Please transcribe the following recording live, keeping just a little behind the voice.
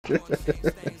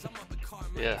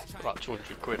Yeah, about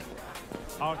 200 quid.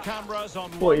 Our cameras on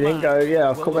What, you didn't go, yeah,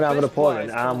 I've come and have an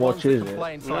appointment, how much is it?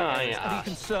 No, yeah. He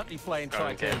can certainly play in Go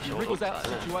and tight get areas. He short wriggles out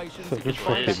outside, of innit? situations. So He can just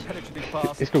find that fucking- penetrative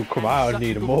pass. It's gonna come out, I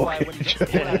need a mortgage.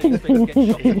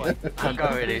 I'll go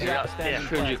with it. Yeah,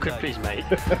 300 quid please, mate.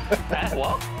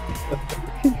 What?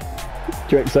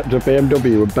 Do you accept a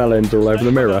BMW with bell ends all over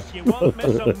the mirror? You won't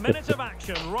miss a minute of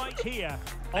action right here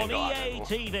on EA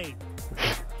TV.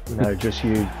 No, just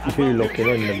you looking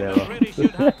in the mirror. Really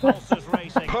should have pulses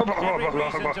racing. Every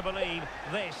reason to believe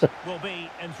this will be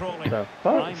enthralling. The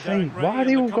fuck? See, why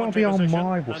they all gotta be on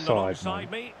my side,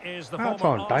 man? That's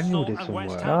on Daniel did some work.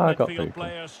 No, I got midfield people.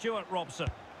 player Stuart Robson.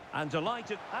 And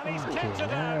delighted, and he's kicked it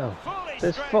hell. out. Fully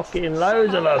There's stretched. fucking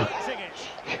loads of them.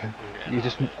 You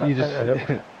just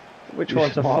Which You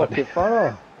one's a smart. fucking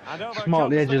follow? And over smart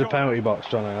the comes edge of the corner. penalty box,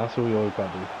 Johnny. That's all you've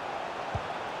got to do.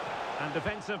 And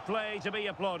defensive play to be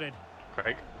applauded.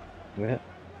 Craig. Yeah.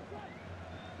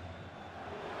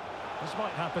 This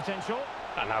might have potential.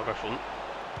 And now go front.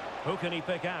 Who can he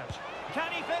pick out?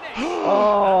 Can he finish?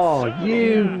 Oh,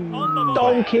 you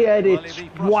donkey-headed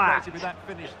twat!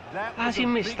 How's he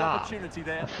missed that?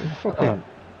 Fucking,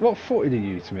 what foot did he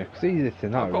use to me? Because he's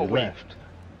hitting that I've got with a his weak. left.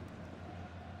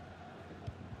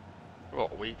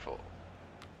 What, a weak foot?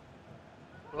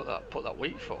 Put that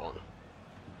weak foot on.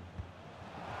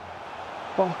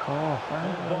 Fuck off,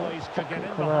 man. Boys could get in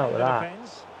Come out behind with the that.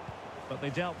 defence, but they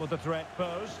dealt with the threat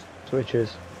posed.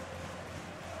 Switches.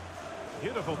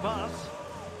 Beautiful pass.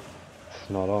 It's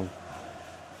not on.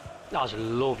 That was a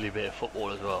lovely bit of football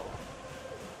as well.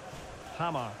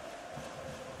 Hammer.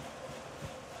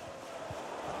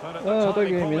 But at Oh, the don't time,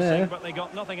 get me promising, there. but they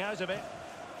got nothing out of it.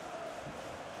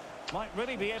 Might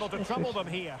really be able to trouble them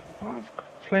here. I've got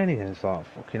plenty against like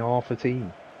fucking half a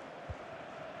team.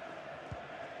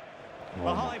 The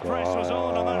Oh high my press was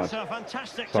on, and that's God. a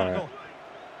fantastic Sorry. tackle.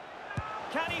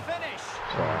 Can he finish?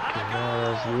 Fucking hell,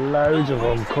 there's loads of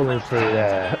them coming through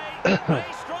there. They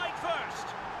strike first.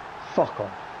 Fuck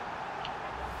off.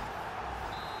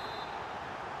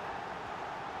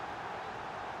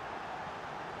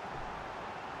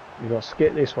 You got to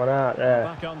skip this one out there.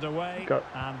 Back underway, Go.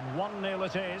 and 1-0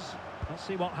 it is. Let's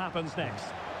see what happens next.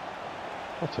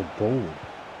 What a ball.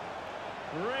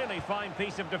 Really fine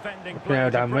piece of defending play. Now,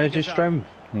 to Dan, break where's your it up. strength?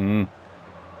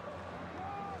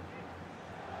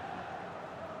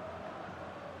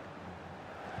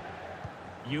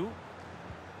 You.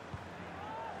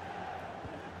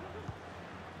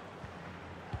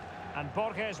 And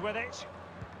Borges with it.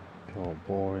 Oh,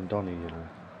 boring Donny, you know.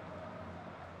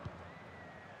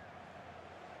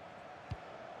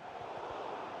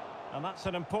 And that's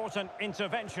an important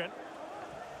intervention.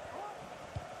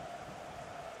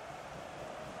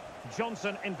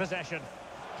 Johnson in possession.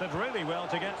 Did really well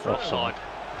to get through. Offside.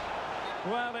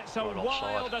 Well, it's a Not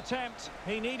offside. wild attempt.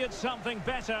 He needed something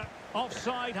better.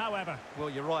 Offside, however. Well,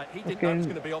 you're right. He didn't know it was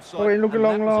going to be offside. Wait, look and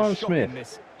along that was a line, shocking Smith.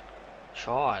 miss.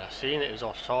 Tried. I seen it was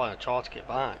offside. I tried to get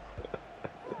back.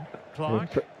 Clark.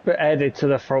 But headed to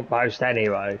the front post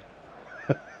anyway.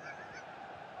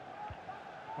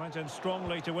 Went in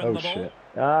strongly to win Oh the ball. shit.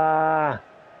 Ah,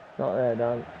 not there,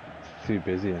 Dan. Too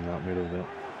busy in that middle bit.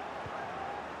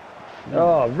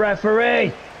 Oh,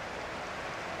 referee!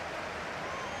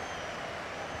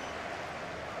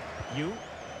 You.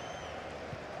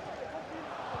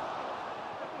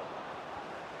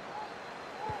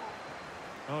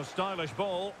 Oh, stylish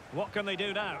ball. What can they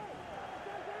do now?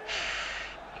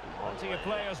 Plenty of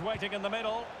players waiting in the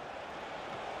middle.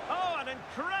 Oh, an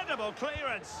incredible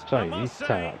clearance. So I you need must to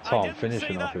say, take that I time didn't see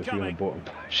finishing that off if you're going coming. to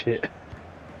button shit.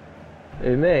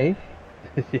 Who, me?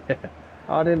 Yeah.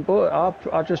 I didn't but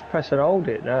I just press and hold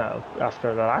it now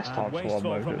after the last time And someone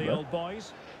wasteful moved from it. the there. old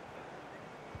boys.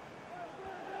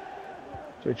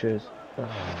 Switches. Oh,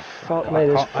 fuck I me,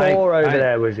 there's can't- I four ain't- over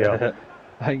there with you.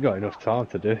 I ain't got enough time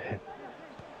to do it.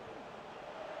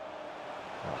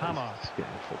 Hammer. Just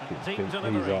getting fucking Deep big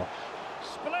delivery. knees off.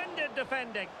 Splendid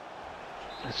defending.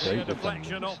 That's A great deflection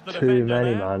defending. off the Too defender many,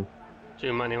 there. man.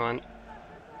 Too many, man.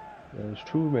 There's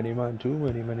too many man, too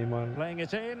many man. Playing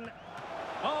it in.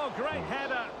 Oh, great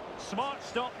header. Smart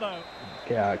stop though.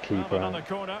 Get out, Have keeper. another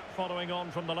corner following on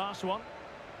from the last one.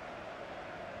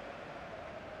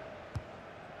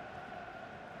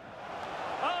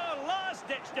 Oh,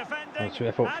 last-ditch defending. That's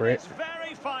Swift up at for it. its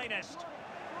very finest.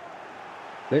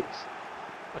 Blitz.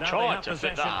 I Now they tried have to fit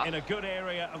possession that. in a good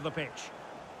area of the pitch.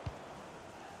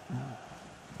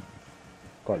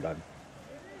 God damn.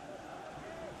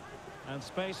 And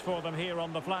space for them here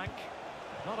on the flank.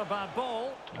 Not a bad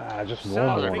ball. Ah, just Sound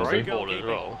That was normal a piece one. of great would ball as goalkeeping.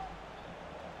 well.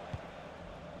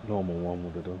 Normal one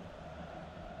would have done.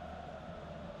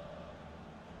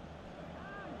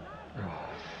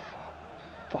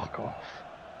 Fuck off.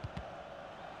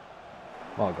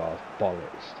 My God,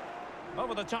 bollocks.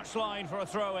 Over the touchline for a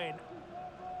throw-in.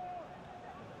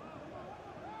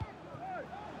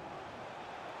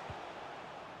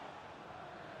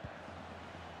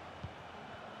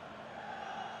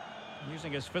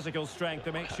 Using his physical strength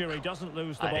to make sure he doesn't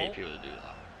lose the I ball. hate people to do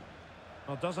that.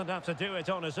 Well, doesn't have to do it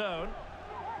on his own.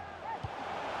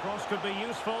 Cross could be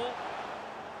useful.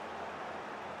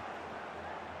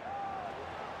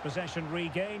 Possession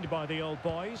regained by the old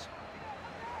boys.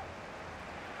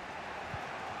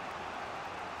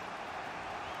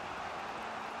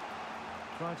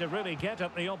 Trying to really get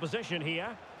at the opposition here.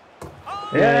 Oh,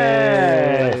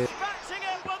 Yes! scratching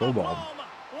it with Come the on. palm.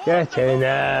 Get in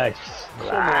there,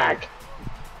 slag!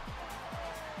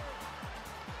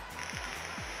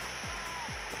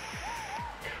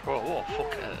 Bro, what a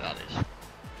fucking hell that is.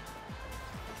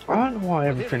 I don't know why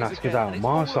everything has to go down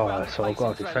my side, so I've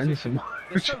got to defend so They're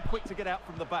much. so quick to get out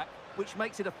from the back, which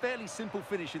makes it a fairly simple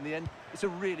finish in the end. It's a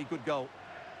really good goal.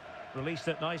 Released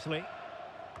it nicely.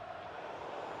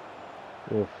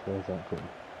 Oof, where's that going?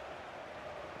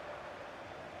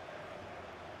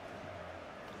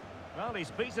 Well,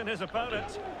 he's beaten his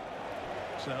opponent.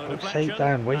 So Don't deflection, take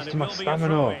down, and wasting it my will be a stamina.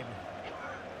 throw-in.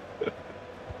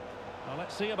 Well,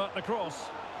 let's see about the cross.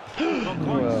 Well,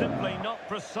 quite simply not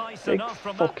precise Big enough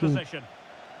from that fucking position.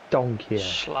 Donkey.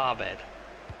 Slabhead.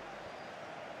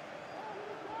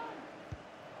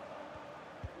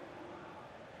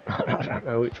 I don't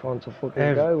know which one to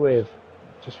fucking go with.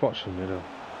 Just watch the middle.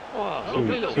 Wow, So-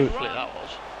 lovely little so- flick that was.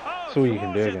 Oh, That's all you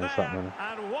can do thwarted against that there, man.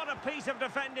 And what a piece of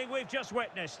defending we've just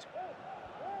witnessed.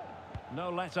 No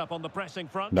let up on the pressing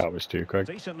front. That was too quick.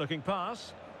 Decent looking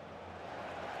pass.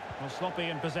 Well, sloppy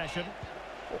in possession.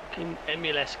 Fucking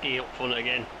Emileski up front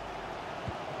again.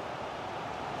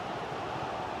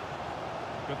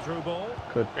 Good through ball.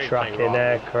 Good He's track playing in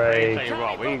there, right. He's Craig. playing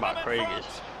right wing back, Craig is.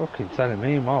 Fucking telling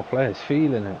me my player's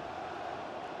feeling it.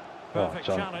 Perfect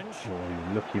John. challenge. Oh,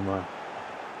 you lucky man.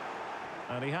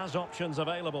 And he has options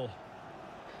available.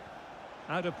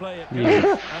 How to play it You goes,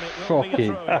 and it will be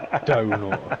a fucking throw-in.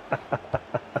 donut.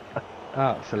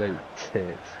 Absolute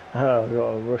tits. Oh, I got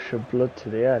a rush of blood to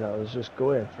the head. I was just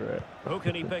going for it. Who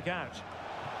can he pick out?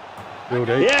 Will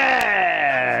do.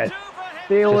 Yeah! Two for him.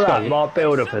 Feel Just that, got- my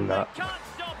build up in that. Can't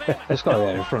stop it. Just got to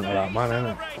get in front of that man,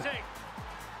 innit? Celebrating.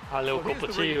 A little Well, cup here's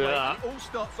of the tea with replay. that. It all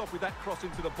starts off with that cross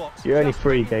into the box. You're only Just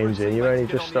 3 waiting for games his in, you're teammates only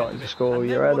to get just on the starting end to of it. score And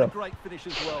your then head what up. a great finish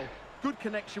as well. Good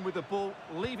connection with the ball,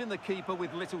 leaving the keeper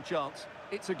with little chance.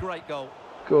 It's a great goal.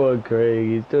 Go on, Craig,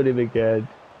 he's done him again.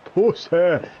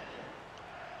 Pussy!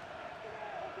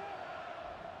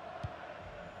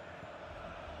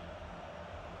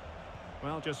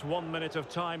 Well, just 1 minute of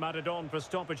time added on for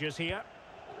stoppages here.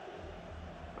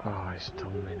 Oh, he's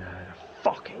done me there.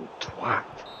 Fucking twat.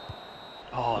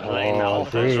 Oh, he's laying that Oh,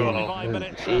 off as dear. well. 25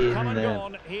 minutes in have come and there.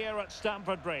 gone here at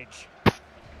Stamford Bridge.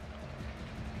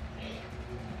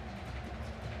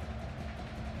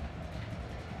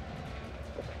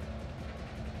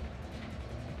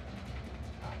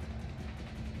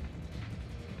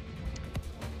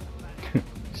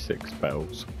 Six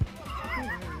bells.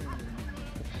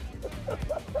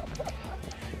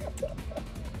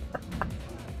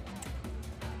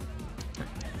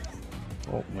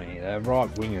 Fuck me, their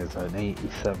right wingers are an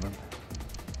 87.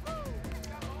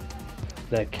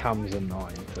 Their cams are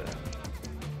 90.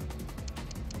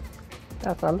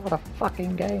 That's a lot of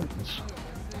fucking games.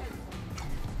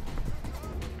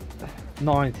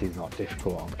 90 is not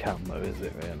difficult on cam though, is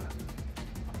it really?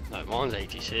 No, mine's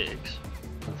 86.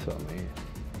 That's what I mean.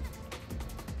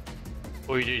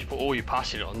 All you do is put all your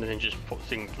passing on and then just put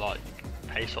things like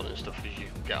pace on and stuff as you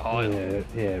get higher.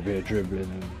 Yeah, a bit of dribbling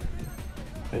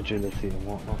and agility and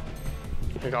whatnot.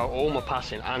 I think I got all my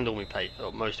passing and all my pace,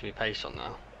 or most of my pace on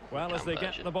now. Well, as they get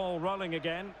Version. the ball rolling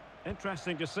again,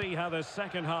 interesting to see how the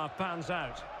second half pans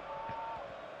out.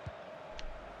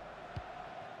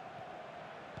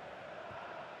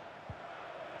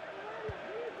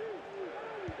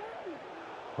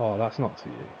 Oh, that's not to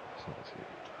you. That's not to you.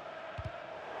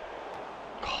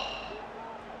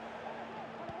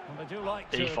 Well, they do like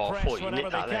to Default press 40, whenever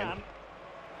nick they that then. can.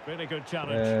 Really good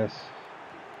challenge. Yes.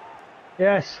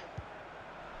 Yes.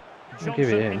 Johnson give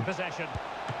it in in. possession.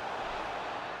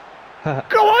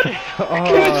 Go on!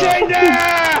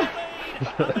 Oh,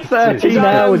 13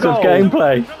 hours of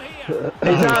gameplay. From here.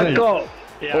 Is that a goal?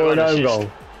 Yeah, Or I an got own an goal?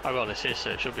 assist. I got an assist, so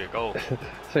it should be a goal.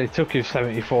 so it took you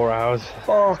 74 hours.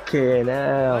 Fucking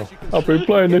hell. As you can I've been see,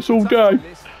 playing this all it's day.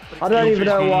 this, but I it's don't even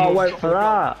know why I Keep went for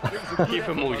that. It was a good Keep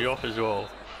him effort, all you off as well.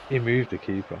 He moved the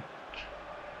keeper.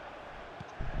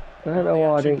 I don't know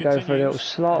why I didn't go for little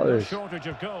slotters. Shortage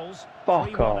of goals.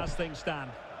 Fuck off. As things stand.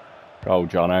 Goal,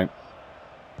 Jono.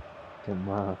 Come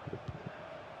on.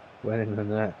 Went in the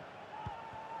net.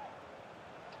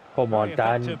 Come on, Very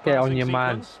Dan. effective Get on passing your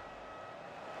man. sequence.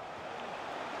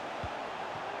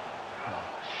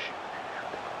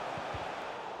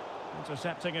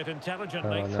 Intercepting it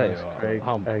intelligently. Oh, no. Tell you Nice, what, Craig.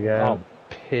 I'm Again.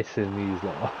 pissing these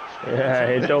lot off.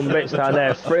 Yeah, he's done bits down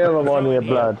there. 3 of them on your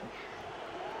blood.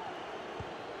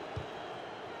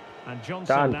 And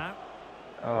Johnson Dan. now.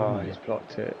 Oh, he's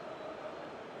blocked it.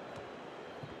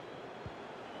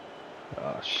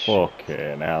 Oh, shit.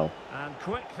 Fucking hell. And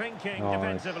quick thinking Nice.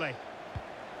 defensively.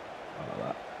 Like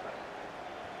that.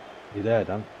 You there,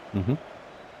 Dan? Mm-hmm.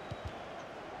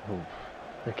 Oh.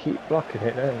 They keep blocking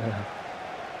it, don't they?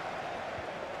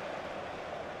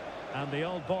 And the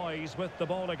old boys with the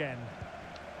ball again.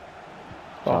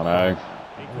 Jono.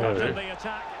 He quartered the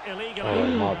attack illegally. Oh,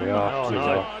 it might be And off. the Oh,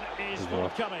 no. card is He's off.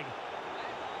 forthcoming.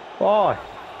 Why?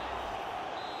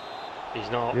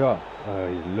 He's not. You are? Oh,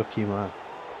 you lucky man.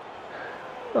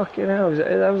 Fucking hell,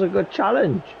 that was a good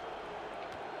challenge.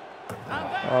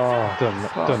 Oh,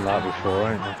 Done that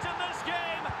before, ain't it? In this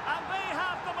game, and they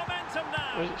have the momentum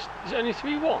now. Is it only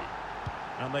 3-1?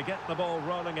 And they get the ball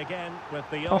rolling again with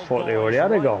the I old thought they boys already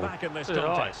had a right goal. back in this So did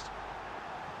I. contest.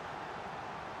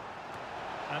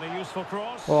 And a useful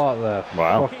cross. What the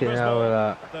Wow. fucking hell with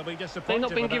that? They'll be disappointed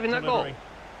been with given that goal? delivery.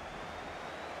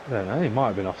 I don't know, he might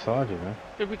have been offside, you know.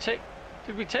 Did we take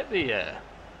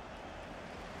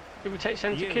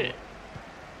centre You. kit?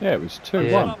 Yeah, it was 2-1.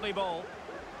 Yeah. Lovely ball.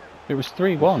 It was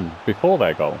 3-1 before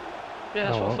their goal. Yeah,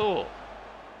 that's Oh, what I thought.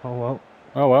 Oh well.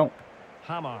 Oh well.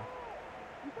 Hammer.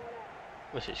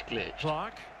 Unless it's glitched.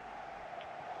 Clark.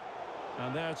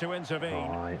 And there to intervene.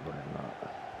 Oh, I ain't winning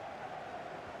that.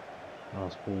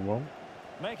 Nice ball roll.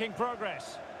 Making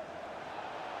progress.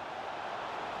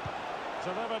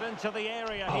 Delivered into the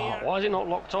area Oh, here. why is it not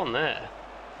locked on there?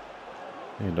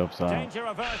 He loves that. Danger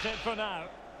averted for now.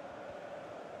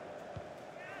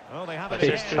 Oh, they have it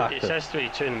It again. says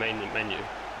 3-2 in the main menu.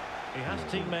 He has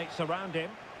teammates around him.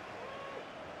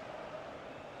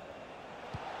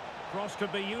 Cross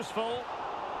could be useful.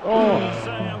 Oh.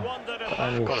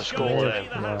 Got to score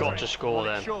there. Got to score Well,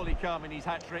 then. it's surely come in his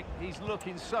hat-trick. He's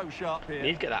looking so sharp here. You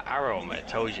need to get that arrow on there. It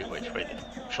tells you which way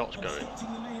the shot's going.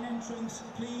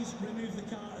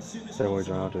 So what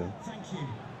I'll do.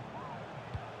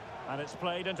 And it's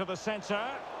played into the centre.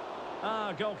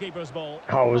 Ah, goalkeeper's ball.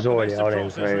 I was Not the already best of on him,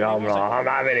 crosses, Craig. really, I'm was it? like, I'm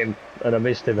having him. And I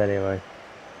missed him anyway.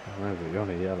 I know, but you're on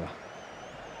a yellow.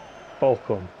 Fuck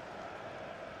him.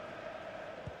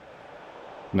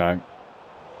 No.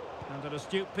 And an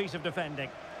astute piece of defending.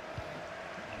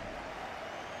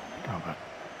 Go on, man.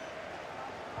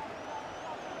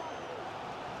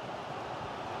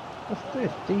 What's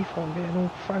this? Default getting all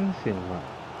fancy and that.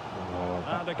 Oh,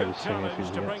 And a that good post thing if challenge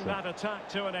he to bring gets that attack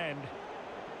to an end.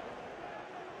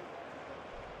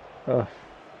 Oh,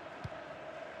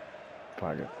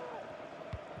 Flag it.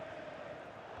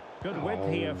 Good width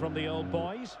here from the old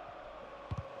boys.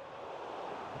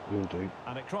 You'll do.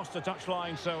 And it crossed the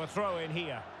touchline, so a throw in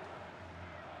here.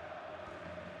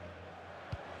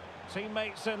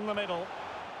 Teammates in the middle.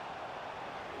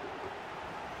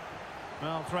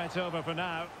 Well, threat over for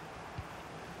now.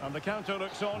 And the counter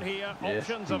looks on here. Yes,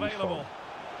 Options default. available.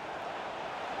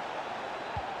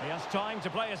 He has time to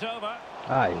play it over.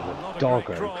 Ah, he Not was a a great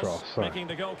doggo cross, cross. Sorry. making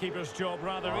the goalkeeper's job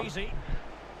rather easy.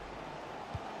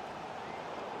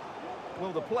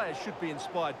 Well, the players should be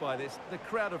inspired by this. The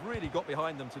crowd have really got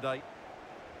behind them today.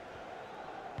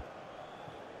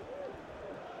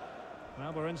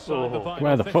 Now we're inside the Oh, final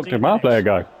Where the fuck 15 did my player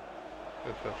minutes. go?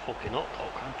 Go for a fucking hot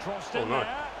dog. And crossed Oh, in no.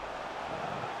 there.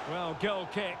 Well, goal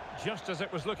kick, just as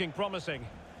it was looking promising.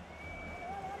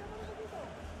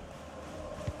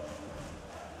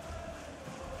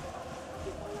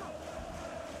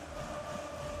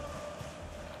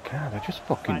 God, they're just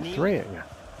fucking Fanny. three at you.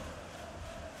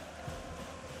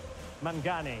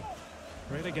 Mangani,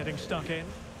 really getting stuck in.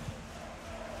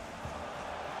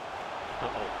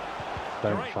 Uh-oh.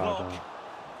 Don't Great foul block. down.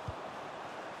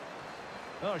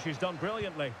 Oh, she's done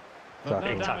brilliantly. But no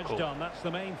Tackle. damage Tackle. done, that's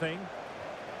the main thing.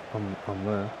 I'm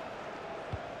there.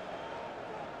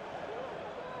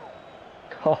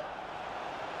 oh.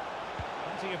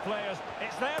 Plenty of players.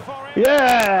 It's there for him.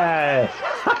 Yes!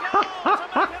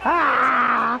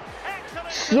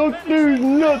 Suck these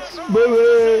nuts,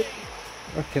 baby!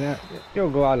 Fucking hell. Your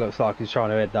guy looks like he's trying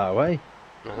to head that way.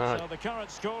 Uh-huh. So the current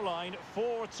scoreline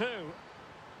 4-2.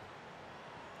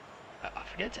 I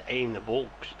forget to aim the ball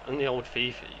 'cause on the old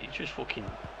FIFA, you just fucking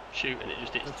shoot and it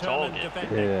just hits the Determined target.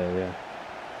 defending. Yeah, yeah.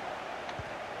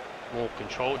 More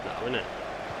controlled now, isn't it?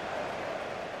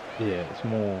 Yeah, it's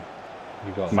more.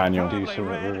 You got Manual. to do Probably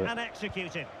something read with it. and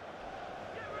executed.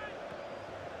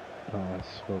 Nice,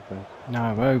 well played.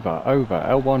 No, over.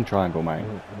 L1 triangle, mate.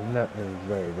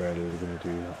 Very rarely we're going to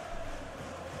do that.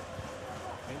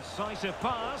 Incisive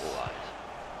pass.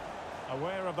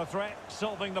 Aware of the threat,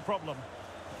 solving the problem.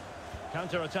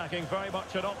 Counter-attacking, very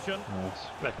much an option. Nice.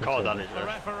 Red card on it. The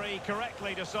referee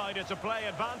correctly decided to play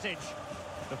advantage.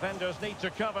 Defenders need to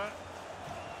cover.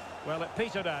 Well, it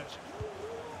petered out.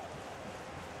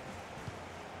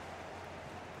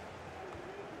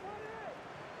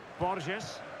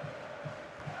 Borges.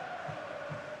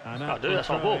 And Can't do that,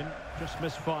 on ball. just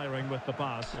misfiring with the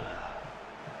pass.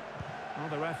 Well,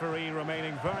 the referee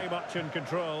remaining very much in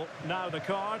control. Now the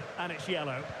card, and it's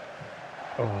yellow.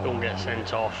 Oh, Don't get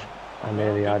sent off. I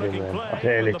nearly had him then. I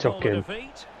nearly took him.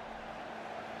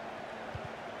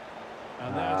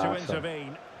 And there to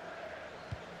intervene.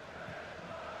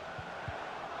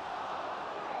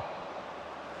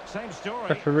 Same story.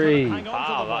 Referee. Hang on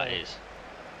to the ball. That is.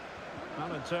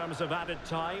 Well, in terms of added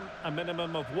time, a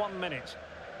minimum of 1 minute.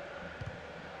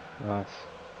 Nice.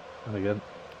 And again.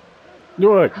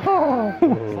 Look.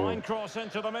 Fine cross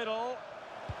into the middle.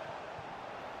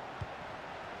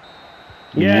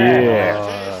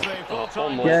 Yeah. It is the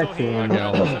full-time Yes, whistle here, yeah.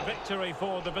 and it's a victory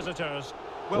for the visitors.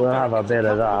 Well, We'll Derek, have a it's bit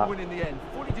of comfortable that. win in the end.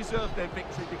 Fully deserved their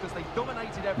victory because they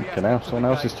dominated every Fucking hell, aspect of someone the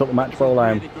else game. has took the match It's a ball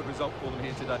home. really good result for them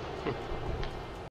here today.